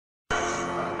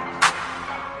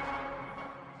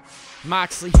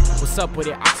mOXLey, what's up with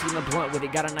it? Oxy in the blunt with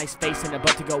it, got a nice face and a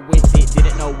butt to go with it.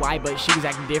 Didn't know why, but she was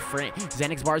acting different.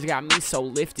 Xanax bars got me so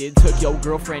lifted. Took your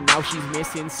girlfriend, now she's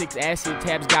missing. 6 acid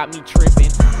tabs got me tripping.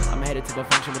 I'm headed to the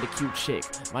function with a cute chick.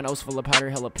 My nose full of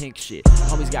powder, hella pink shit.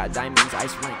 Homies got diamonds,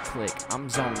 ice rink click. I'm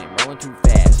zoning, rolling too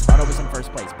fast. Thought I was in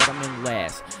first place, but I'm in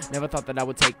last. Never thought that I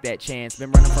would take that chance.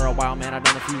 Been running for a while, man, I've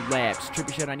done a few laps.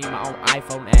 Trippy shit, I need my own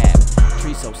iPhone app.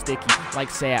 Tree so sticky, like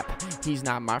sap. He's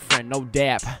not my friend, no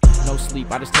dap. No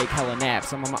sleep, I just take hella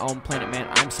naps. I'm on my own planet, man,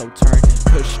 I'm so turned.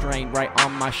 Push strain right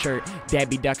on my shirt.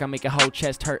 Dabby duck, I make a whole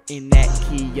chest hurt. In that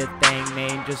key, your thing,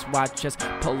 man, just watch us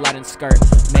pull out and skirt.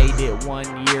 Made it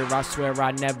 1 year, I swear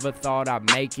I never thought I'd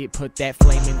make it. Put that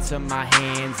flame into my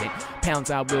hands and pounds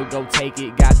I will go take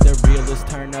it. Got the realest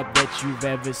turn up that you've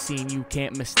ever seen, you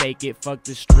can't mistake it. Fuck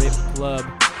the strip club,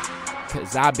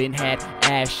 cause I been had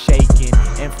ass shaking.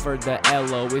 And for the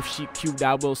LO, if she cute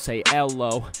I will say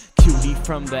LO. Cutie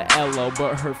from the LO,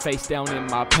 but her face down in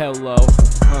my pillow.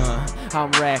 I'm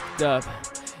racked up,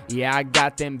 yeah I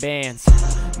got them bands.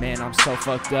 Man, I'm so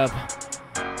fucked up,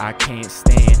 I can't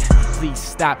stand. Please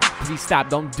stop,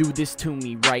 don't do this to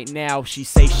me right now. She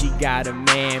say she got a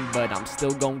man, but I'm still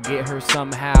gon' get her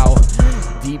somehow.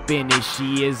 Deep in it,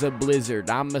 she is a blizzard,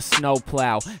 I'm a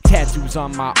snowplow. Tattoos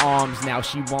on my arms now,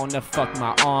 she wanna fuck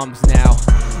my arms now.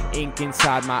 Ink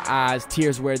inside my eyes,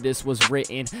 tears where this was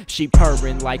written. She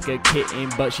purring like a kitten,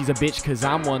 but she's a bitch cause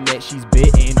I'm one that she's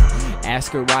bitten.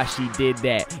 Ask her why she did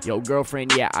that. Yo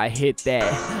girlfriend, yeah I hit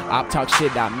that. Op talk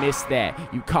shit, I miss that.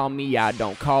 You call me, I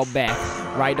don't call back.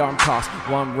 Right arm cost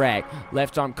 1 rack,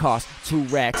 left arm cost 2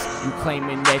 racks. You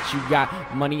claiming that you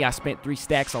got money, I spent 3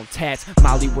 stacks on tats.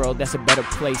 Molly world, that's a better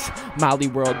place. Molly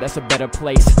world, that's a better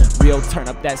place. Real turn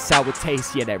up that sour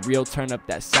taste, yeah that real turn up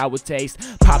that sour taste.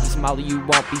 Pop this Molly, you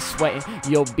won't be sweating,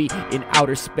 you'll be in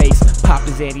outer space. Pop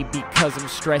is Andy because I'm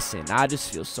stressing, I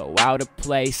just feel so out of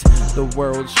place. The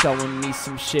world's showing me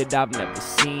some shit I've never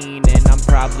seen, and I'm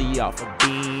probably off a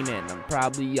bean, and I'm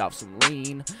probably off some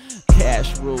lean.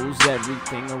 Cash rules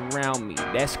everything around me,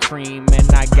 that's cream,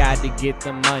 and I got to get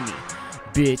the money.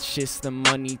 Bitch, it's the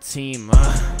money team.